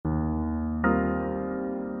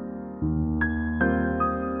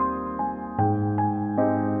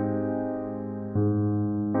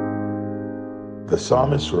The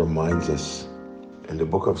psalmist reminds us in the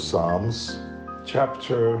book of Psalms,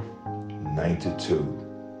 chapter 92,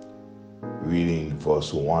 reading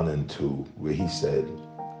verse 1 and 2, where he said,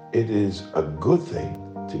 "It is a good thing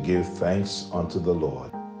to give thanks unto the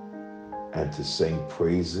Lord, and to sing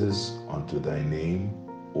praises unto thy name,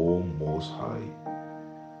 O Most High,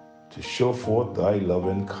 to show forth thy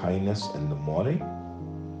loving kindness in the morning,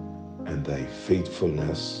 and thy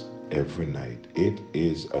faithfulness every night." It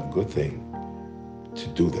is a good thing to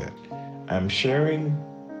do that. I'm sharing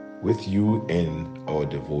with you in our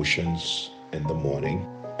devotions in the morning,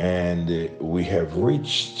 and we have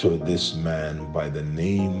reached to this man by the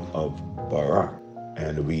name of Barak,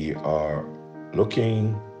 and we are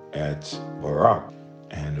looking at Barak,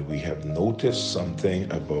 and we have noticed something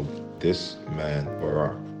about this man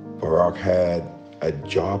Barak. Barak had a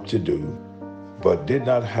job to do, but did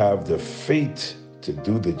not have the faith to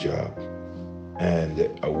do the job. And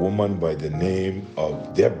a woman by the name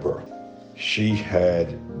of Deborah, she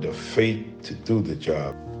had the faith to do the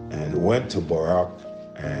job, and went to Barak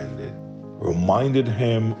and reminded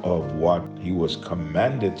him of what he was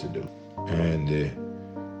commanded to do. And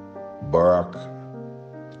Barak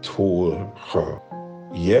told her,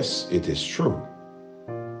 yes, it is true,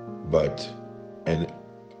 but in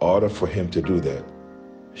order for him to do that,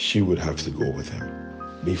 she would have to go with him.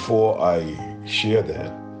 Before I share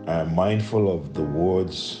that, I'm mindful of the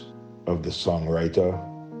words of the songwriter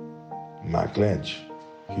Mac Lynch.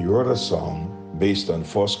 He wrote a song based on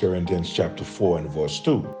 1 Corinthians chapter 4 and verse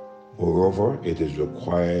 2. Moreover, it is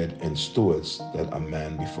required in stewards that a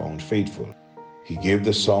man be found faithful. He gave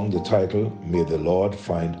the song the title, "May the Lord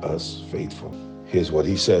Find Us Faithful." Here's what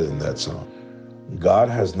he said in that song. "God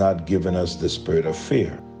has not given us the spirit of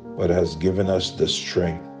fear, but has given us the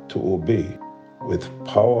strength to obey. With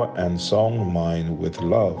power and sound mind, with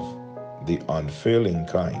love, the unfailing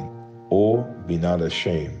kind. Oh, be not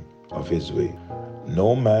ashamed of his way.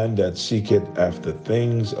 No man that seeketh after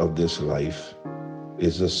things of this life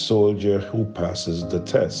is a soldier who passes the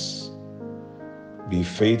test. Be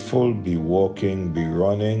faithful, be walking, be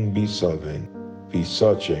running, be serving, be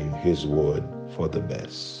searching his word for the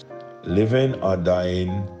best. Living or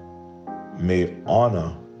dying, may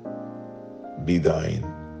honor be thine.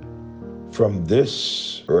 From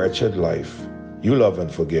this wretched life, you love and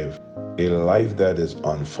forgive. A life that is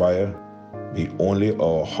on fire, be only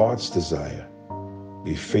our heart's desire.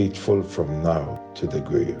 Be faithful from now to the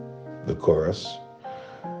grave." The chorus,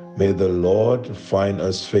 "May the Lord find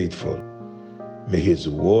us faithful. May his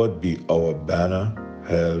word be our banner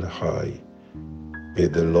held high. May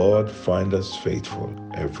the Lord find us faithful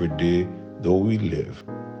every day, though we live,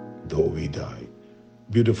 though we die."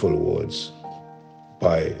 Beautiful words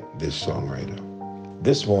by this songwriter.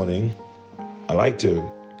 This morning, I'd like to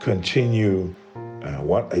continue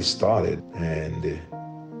what I started and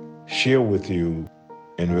share with you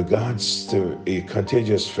in regards to a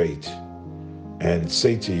contagious faith, and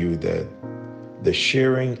say to you that the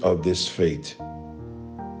sharing of this faith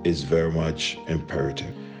is very much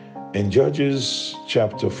imperative. In Judges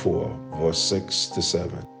chapter 4, verse 6 to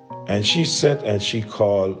 7, "And she sent and she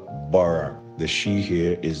called Barak," the she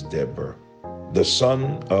here is Deborah, "the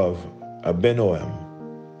son of Abinoam,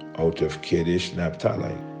 out of Kadesh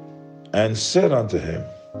Naphtali, and said unto him,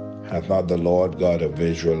 Hath not the Lord God of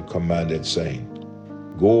Israel commanded, saying,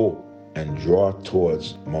 Go and draw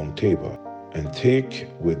towards Mount Tabor, and take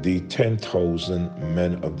with thee 10,000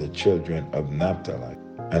 men of the children of Naphtali,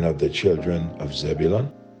 and of the children of Zebulun?"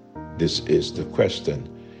 This is the question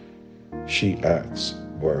she asks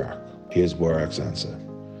Barak. Here's Barak's answer.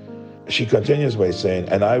 She continues by saying,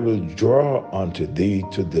 "And I will draw unto thee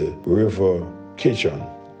to the river Kishon,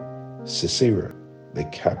 Sisera, the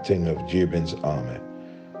captain of Jabin's army,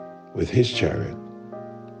 with his chariot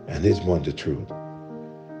and his multitude,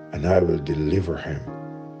 and I will deliver him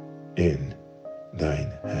in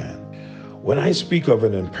thine hand." When I speak of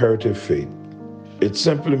an imperative faith, it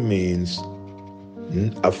simply means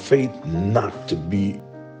a faith not to be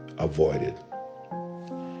avoided.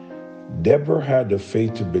 Deborah had the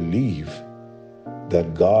faith to believe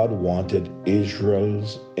that God wanted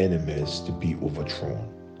Israel's enemies to be overthrown.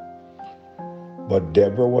 But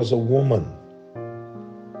Deborah was a woman,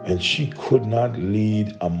 and she could not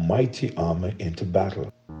lead a mighty army into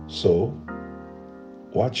battle. So,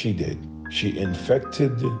 what she did, she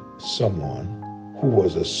infected someone who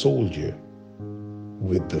was a soldier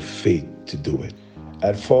with the faith to do it.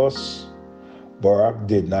 At first, Barak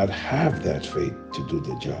did not have that faith to do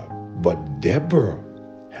the job, but Deborah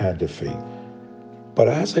had the faith. But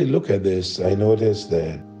as I look at this, I notice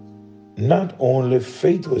that not only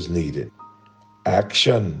faith was needed,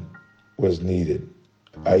 action was needed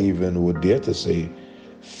I even would dare to say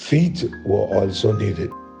feet were also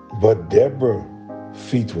needed. But Deborah's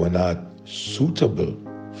feet were not suitable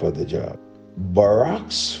for the job.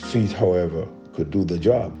 Barak's feet, however, could do the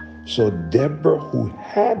job. So Deborah, who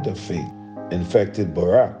had the faith, infected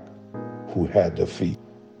Barak, who had the feet.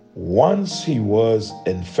 Once he was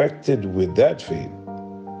infected with that faith,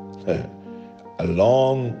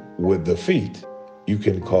 along with the feet, you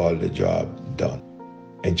can call the job done.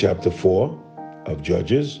 In chapter 4 of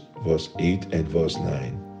Judges, verse 8 and verse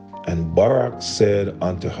 9, and Barak said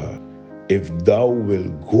unto her, if thou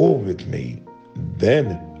wilt go with me,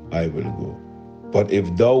 then I will go. But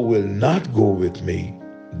if thou wilt not go with me,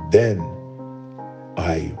 then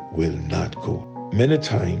I will not go. Many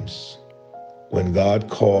times when God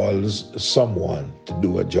calls someone to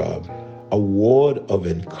do a job, a word of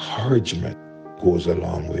encouragement goes a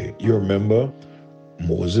long way. You remember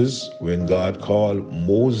Moses, when God called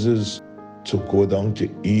Moses to go down to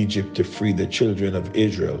Egypt to free the children of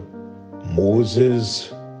Israel,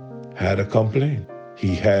 Moses had a complaint.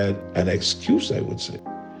 He had an excuse, I would say.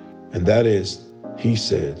 And that is, he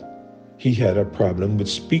said he had a problem with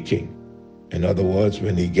speaking. In other words,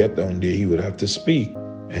 when he get down there, he would have to speak.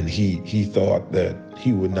 And he thought that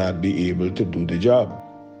he would not be able to do the job.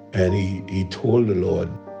 And he told the Lord,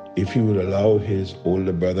 if he would allow his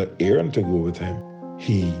older brother Aaron to go with him,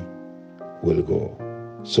 he will go.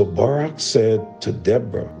 So Barak said to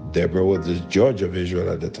Deborah was the judge of Israel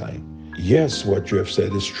at the time, yes, what you have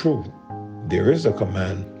said is true. There is a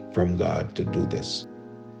command from God to do this.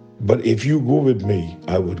 But if you go with me,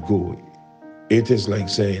 I would go. It is like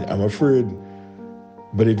saying, I'm afraid,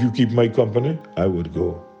 but if you keep my company, I would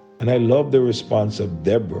go. And I love the response of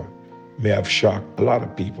Deborah. May have shocked a lot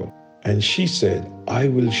of people. And she said, I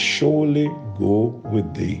will surely go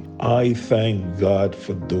with thee. I thank God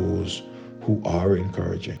for those who are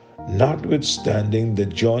encouraging. Notwithstanding, the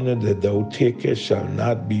journey that thou takest shall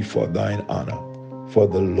not be for thine honor, for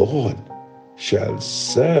the Lord shall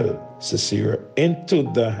sell Sisera into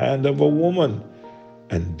the hand of a woman.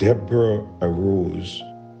 And Deborah arose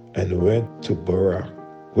and went to Barak,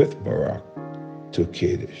 with Barak, to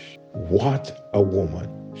Kadesh. What a woman.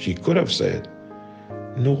 She could have said,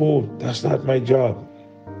 no, that's not my job.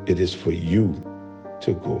 It is for you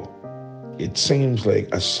to go. It seems like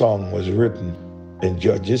a song was written in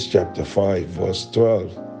Judges chapter 5, verse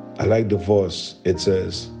 12. I like the verse. It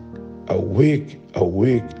says, awake,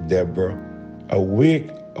 awake, Deborah. Awake,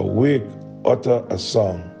 awake, utter a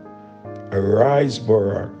song. Arise,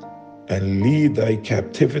 Barak, and lead thy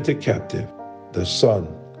captivity captive, the son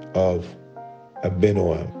of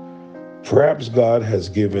Abinoam. Perhaps God has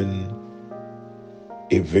given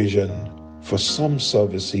a vision for some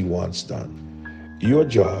service he wants done. Your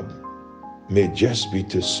job may just be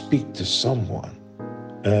to speak to someone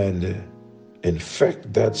and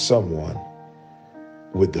infect that someone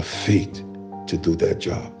with the faith to do that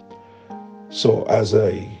job. So as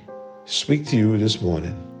I speak to you this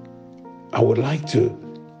morning, I would like to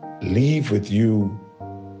leave with you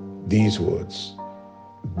these words.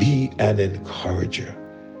 Be an encourager.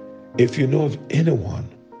 If you know of anyone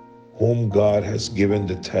whom God has given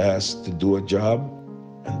the task to do a job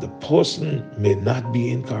and the person may not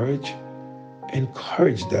be encouraged,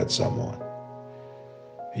 encourage that someone.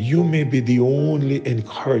 You may be the only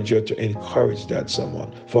encourager to encourage that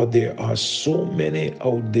someone, for there are so many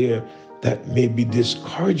out there that may be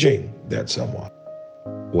discouraging that someone.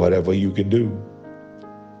 Whatever you can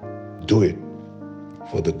do it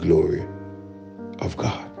for the glory of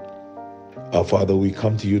God. Our Father, we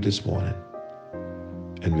come to you this morning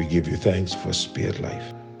and we give you thanks for spared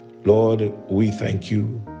life. Lord, we thank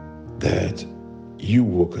you that you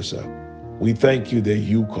woke us up. We thank you that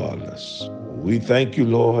you called us. We thank you,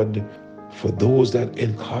 Lord, for those that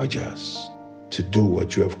encourage us to do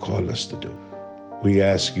what you have called us to do. We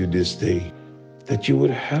ask you this day that you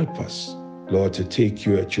would help us, Lord, to take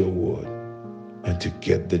you at your word and to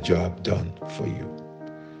get the job done for you.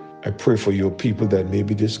 I pray for your people that may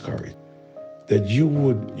be discouraged, that you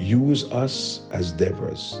would use us as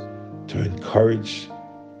Deborahs to encourage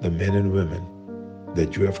the men and women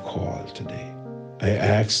that you have called today. I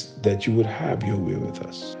ask that you would have your way with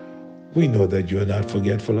us. We know that you are not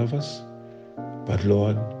forgetful of us, but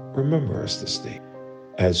Lord, remember us this day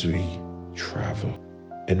as we travel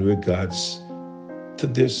in regards to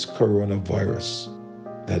this coronavirus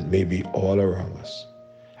that may be all around us.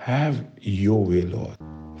 Have your way, Lord.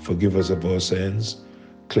 Forgive us of our sins,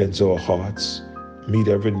 cleanse our hearts, meet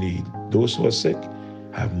every need. Those who are sick,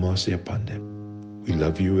 have mercy upon them. We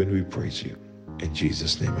love you and we praise you. In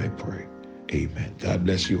Jesus' name I pray. Amen. God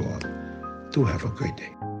bless you all. Do have a great day.